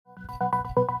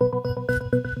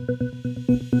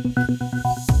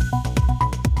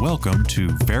Welcome to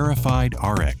Verified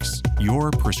RX, your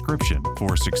prescription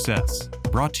for success.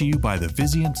 Brought to you by the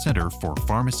Vizient Center for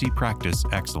Pharmacy Practice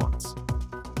Excellence.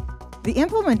 The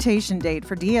implementation date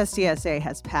for DSCSA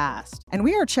has passed, and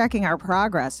we are checking our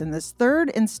progress in this third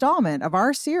installment of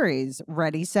our series,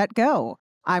 Ready, Set, Go.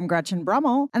 I'm Gretchen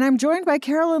Brummel, and I'm joined by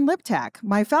Carolyn Liptak,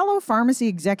 my fellow Pharmacy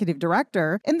Executive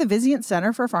Director in the Vizient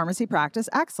Center for Pharmacy Practice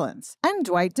Excellence, and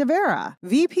Dwight DeVera,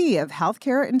 VP of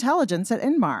Healthcare Intelligence at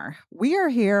Inmar. We are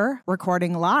here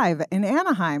recording live in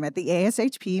Anaheim at the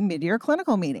ASHP Mid-Year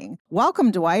Clinical Meeting. Welcome,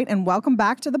 Dwight, and welcome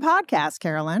back to the podcast,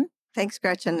 Carolyn. Thanks,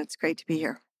 Gretchen. It's great to be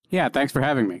here. Yeah, thanks for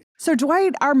having me. So,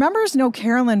 Dwight, our members know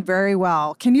Carolyn very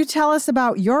well. Can you tell us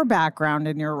about your background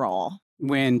and your role?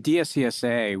 When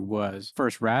DSCSA was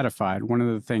first ratified, one of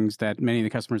the things that many of the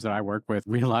customers that I work with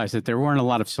realized that there weren't a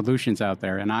lot of solutions out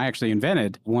there. And I actually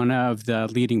invented one of the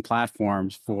leading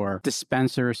platforms for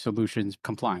dispenser solutions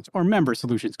compliance or member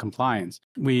solutions compliance.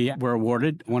 We were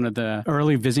awarded one of the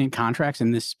early Vizient contracts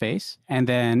in this space. And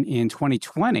then in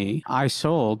 2020, I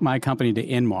sold my company to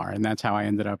Inmar, and that's how I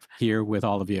ended up here with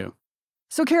all of you.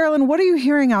 So, Carolyn, what are you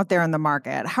hearing out there in the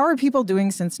market? How are people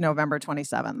doing since November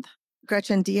 27th?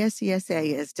 Gretchen,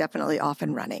 DSCSA is definitely off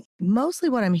and running. Mostly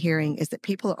what I'm hearing is that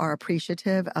people are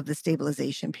appreciative of the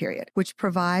stabilization period, which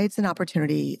provides an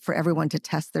opportunity for everyone to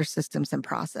test their systems and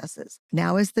processes.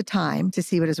 Now is the time to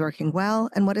see what is working well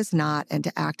and what is not, and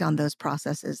to act on those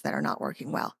processes that are not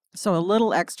working well. So a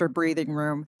little extra breathing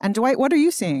room. And Dwight, what are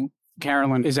you seeing?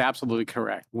 Carolyn is absolutely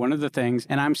correct. One of the things,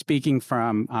 and I'm speaking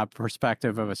from a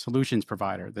perspective of a solutions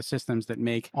provider, the systems that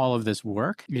make all of this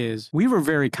work, is we were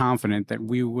very confident that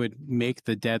we would make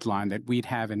the deadline, that we'd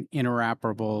have an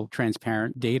interoperable,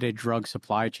 transparent data drug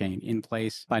supply chain in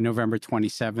place by November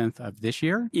 27th of this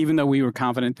year. Even though we were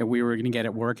confident that we were going to get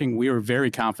it working, we were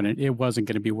very confident it wasn't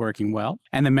going to be working well.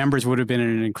 And the members would have been in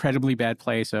an incredibly bad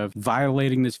place of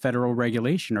violating this federal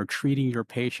regulation or treating your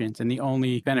patients, and the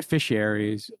only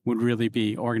beneficiaries would really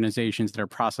be organizations that are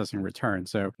processing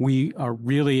returns. So we are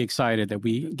really excited that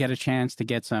we get a chance to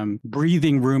get some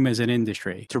breathing room as an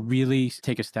industry to really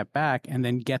take a step back and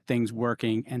then get things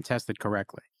working and tested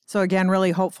correctly. So again,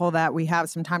 really hopeful that we have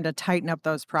some time to tighten up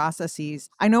those processes.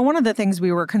 I know one of the things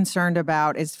we were concerned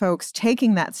about is folks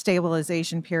taking that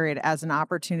stabilization period as an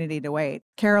opportunity to wait.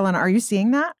 Carolyn, are you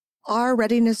seeing that? Our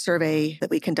readiness survey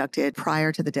that we conducted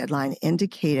prior to the deadline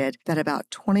indicated that about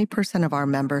 20% of our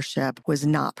membership was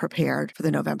not prepared for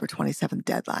the November 27th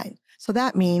deadline. So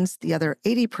that means the other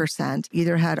 80%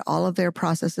 either had all of their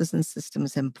processes and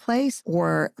systems in place,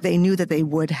 or they knew that they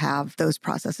would have those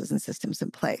processes and systems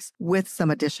in place with some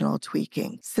additional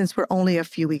tweaking. Since we're only a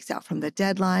few weeks out from the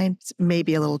deadline, it's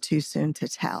maybe a little too soon to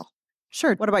tell.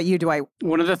 Sure. What about you, Dwight?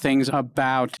 One of the things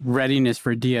about readiness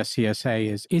for DSCSA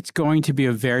is it's going to be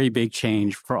a very big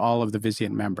change for all of the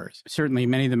Vizient members. Certainly,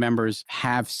 many of the members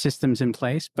have systems in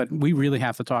place, but we really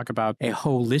have to talk about a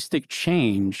holistic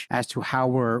change as to how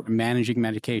we're managing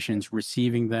medications,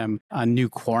 receiving them, a new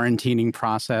quarantining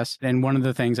process. And one of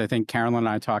the things I think Carolyn and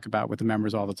I talk about with the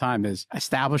members all the time is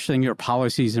establishing your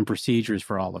policies and procedures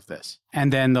for all of this.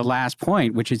 And then the last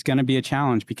point, which is going to be a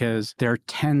challenge because there are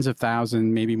tens of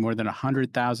thousands, maybe more than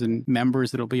 100,000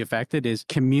 members that will be affected, is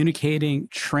communicating,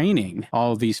 training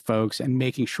all of these folks and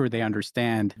making sure they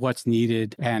understand what's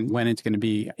needed and when it's going to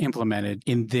be implemented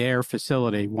in their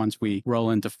facility once we roll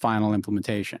into final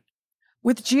implementation.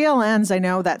 With GLNs, I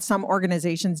know that some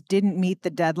organizations didn't meet the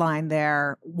deadline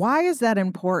there. Why is that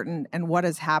important and what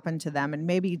has happened to them? And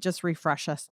maybe just refresh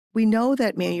us. We know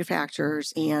that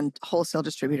manufacturers and wholesale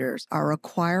distributors are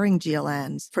requiring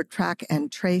GLNs for track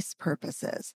and trace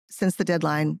purposes. Since the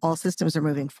deadline, all systems are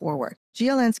moving forward.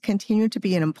 GLNs continue to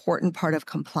be an important part of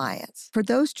compliance. For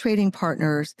those trading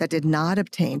partners that did not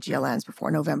obtain GLNs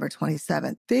before November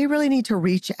 27th, they really need to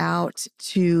reach out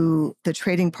to the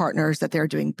trading partners that they're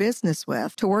doing business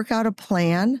with to work out a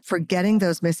plan for getting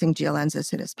those missing GLNs as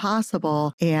soon as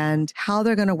possible and how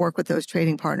they're going to work with those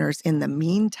trading partners in the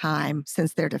meantime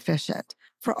since they're deficient.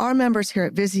 For our members here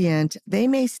at Vizient, they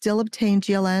may still obtain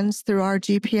GLNs through our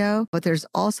GPO, but there's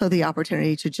also the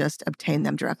opportunity to just obtain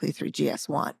them directly through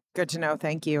GS1. Good to know.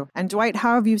 Thank you. And Dwight,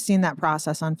 how have you seen that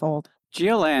process unfold?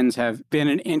 GLNs have been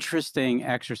an interesting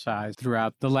exercise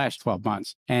throughout the last 12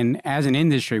 months. And as an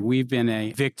industry, we've been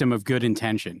a victim of good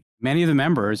intention. Many of the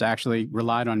members actually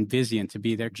relied on Vizient to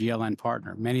be their GLN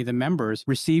partner. Many of the members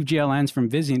received GLNs from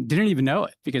Vizient, didn't even know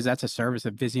it because that's a service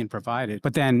that Vizient provided.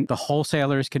 But then the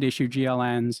wholesalers could issue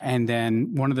GLNs. And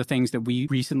then one of the things that we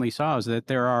recently saw is that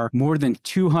there are more than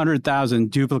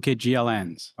 200,000 duplicate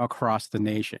GLNs across the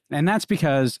nation. And that's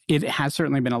because it has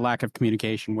certainly been a lack of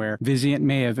communication where Vizient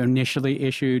may have initially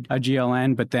issued a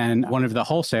GLN, but then one of the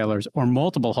wholesalers or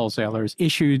multiple wholesalers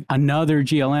issued another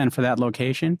GLN for that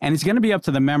location. And it's going to be up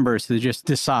to the members to just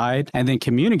decide and then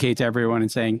communicate to everyone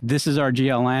and saying, this is our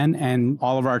GLN and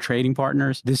all of our trading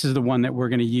partners. This is the one that we're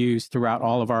going to use throughout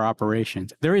all of our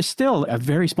operations. There is still a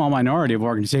very small minority of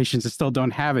organizations that still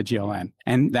don't have a GLN.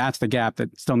 And that's the gap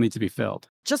that still needs to be filled.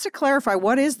 Just to clarify,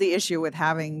 what is the issue with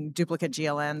having duplicate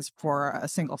GLNs for a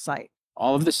single site?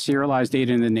 All of the serialized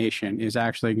data in the nation is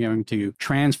actually going to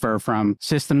transfer from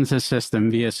system to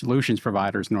system via solutions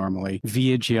providers normally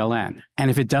via GLN. And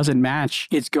if it doesn't match,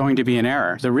 it's going to be an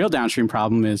error. The real downstream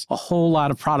problem is a whole lot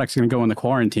of products are going to go into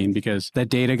quarantine because that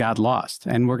data got lost.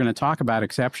 And we're going to talk about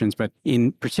exceptions, but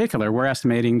in particular, we're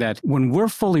estimating that when we're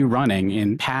fully running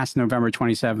in past November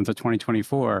 27th of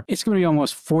 2024, it's going to be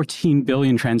almost 14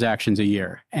 billion transactions a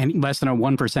year. And less than a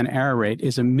 1% error rate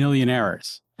is a million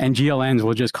errors. And GLNs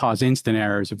will just cause instant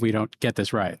errors if we don't get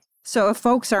this right. So if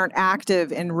folks aren't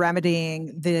active in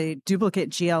remedying the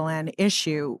duplicate GLN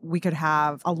issue, we could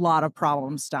have a lot of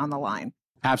problems down the line.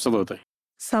 Absolutely.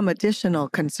 Some additional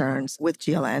concerns with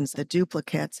GLNs, the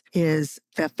duplicates, is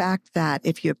the fact that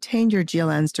if you obtain your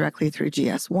GLNs directly through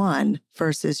GS1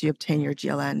 versus you obtain your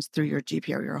GLNs through your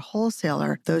GP or your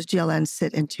wholesaler, those GLNs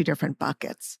sit in two different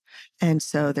buckets. And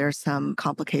so there's some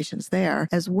complications there,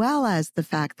 as well as the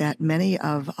fact that many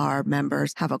of our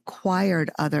members have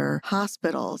acquired other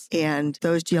hospitals, and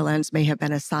those GLNs may have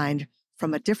been assigned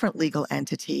from a different legal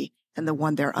entity and the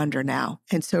one they're under now.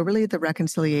 And so really the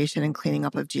reconciliation and cleaning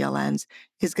up of GLNs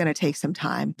is going to take some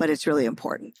time, but it's really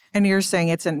important. And you're saying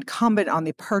it's incumbent on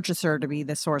the purchaser to be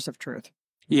the source of truth.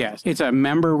 Yes, it's a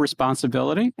member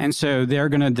responsibility. And so they're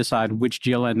going to decide which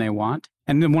GLN they want.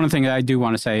 And then one thing that I do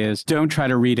want to say is don't try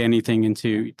to read anything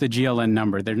into the GLN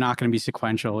number. They're not going to be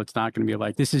sequential. It's not going to be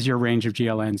like, this is your range of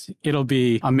GLNs. It'll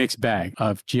be a mixed bag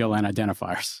of GLN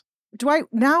identifiers. Dwight,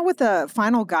 now with the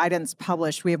final guidance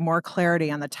published, we have more clarity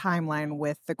on the timeline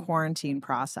with the quarantine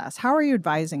process. How are you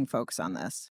advising folks on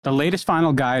this? The latest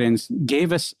final guidance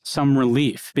gave us some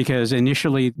relief because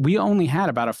initially we only had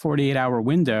about a 48-hour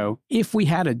window if we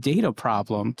had a data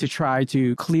problem to try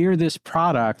to clear this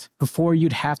product before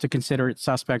you'd have to consider it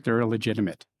suspect or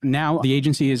illegitimate. Now the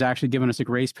agency has actually given us a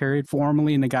grace period.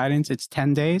 Formally in the guidance, it's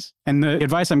 10 days. And the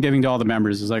advice I'm giving to all the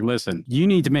members is like, listen, you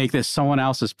need to make this someone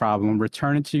else's problem,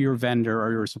 return it to your vendor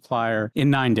or your supplier in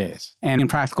 9 days. And in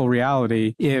practical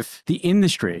reality, if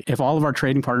all of our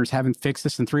trading partners haven't fixed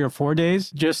this in 3 or 4 days,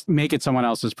 just make it someone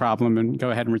else's problem and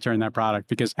go ahead and return that product.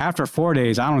 Because after 4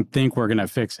 days, I don't think we're going to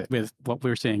fix it with what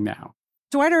we're seeing now.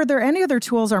 Dwight, are there any other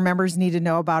tools our members need to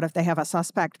know about if they have a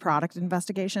suspect product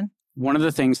investigation? One of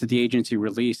the things that the agency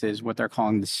released is what they're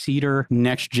calling the CEDAR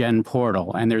Next Gen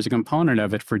Portal, and there's a component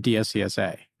of it for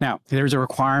DSCSA. Now, there's a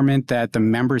requirement that the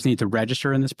members need to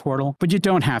register in this portal, but you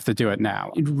don't have to do it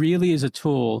now. It really is a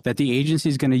tool that the agency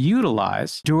is going to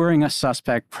utilize during a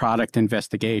suspect product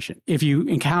investigation. If you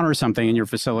encounter something in your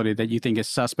facility that you think is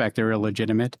suspect or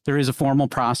illegitimate, there is a formal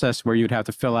process where you'd have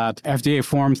to fill out FDA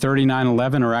Form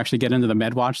 3911 or actually get into the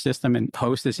MedWatch system and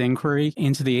post this inquiry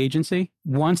into the agency.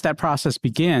 Once that process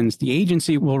begins, the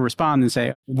agency will respond and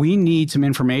say, we need some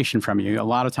information from you. A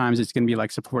lot of times it's going to be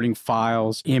like supporting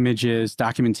files, images,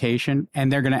 documentation,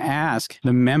 and they're going to ask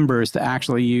the members to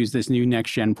actually use this new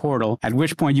next-gen portal, at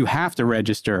which point you have to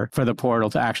register for the portal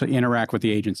to actually interact with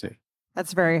the agency.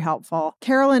 That's very helpful.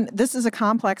 Carolyn, this is a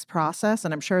complex process,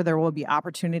 and I'm sure there will be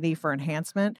opportunity for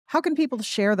enhancement. How can people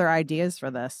share their ideas for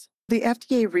this? The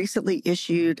FDA recently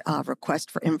issued a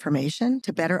request for information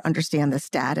to better understand the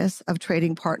status of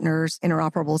trading partners,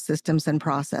 interoperable systems, and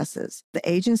processes. The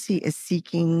agency is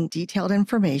seeking detailed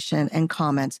information and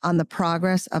comments on the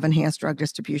progress of enhanced drug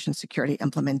distribution security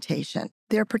implementation.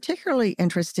 They're particularly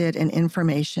interested in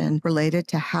information related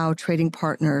to how trading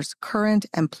partners' current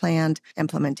and planned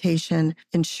implementation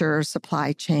ensures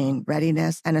supply chain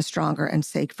readiness and a stronger and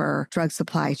safer drug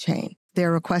supply chain.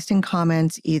 They're requesting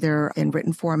comments either in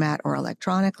written format or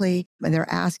electronically, and they're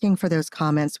asking for those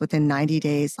comments within 90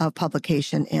 days of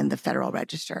publication in the Federal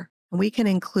Register. We can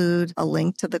include a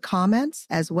link to the comments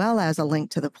as well as a link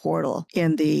to the portal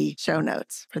in the show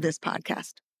notes for this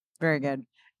podcast. Very good.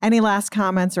 Any last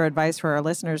comments or advice for our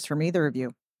listeners from either of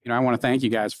you? I want to thank you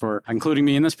guys for including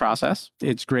me in this process.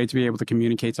 It's great to be able to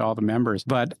communicate to all the members.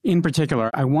 But in particular,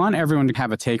 I want everyone to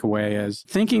have a takeaway as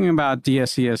thinking about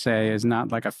DSCSA as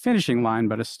not like a finishing line,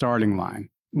 but a starting line.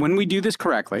 When we do this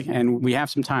correctly, and we have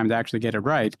some time to actually get it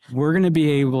right, we're going to be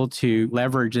able to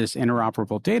leverage this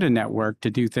interoperable data network to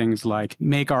do things like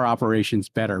make our operations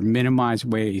better, minimize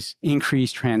waste,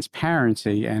 increase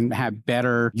transparency, and have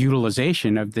better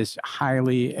utilization of this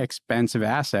highly expensive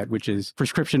asset, which is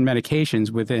prescription medications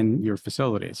within your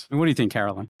facilities. What do you think,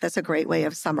 Carolyn? That's a great way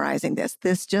of summarizing this.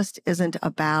 This just isn't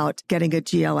about getting a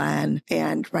GLN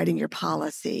and writing your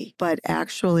policy, but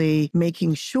actually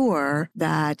making sure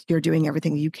that you're doing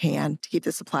everything you can to keep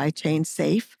the supply chain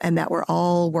safe and that we're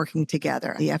all working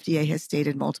together. The FDA has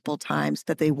stated multiple times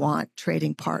that they want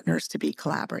trading partners to be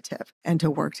collaborative and to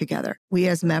work together. We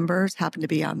as members happen to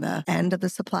be on the end of the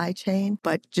supply chain,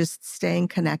 but just staying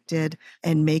connected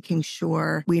and making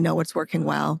sure we know what's working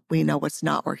well, we know what's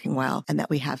not working well, and that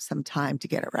we have some time to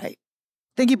get it right.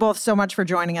 Thank you both so much for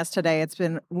joining us today. It's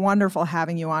been wonderful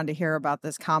having you on to hear about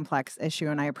this complex issue,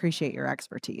 and I appreciate your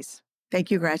expertise.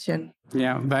 Thank you, Gretchen.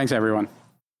 Yeah, thanks, everyone.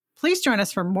 Please join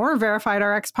us for more Verified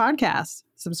RX podcasts.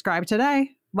 Subscribe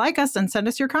today, like us, and send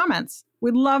us your comments.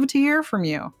 We'd love to hear from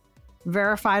you.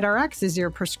 Verified RX is your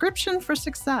prescription for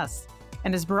success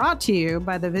and is brought to you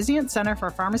by the Vizient Center for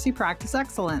Pharmacy Practice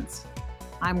Excellence.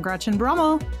 I'm Gretchen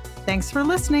Brummel. Thanks for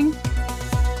listening.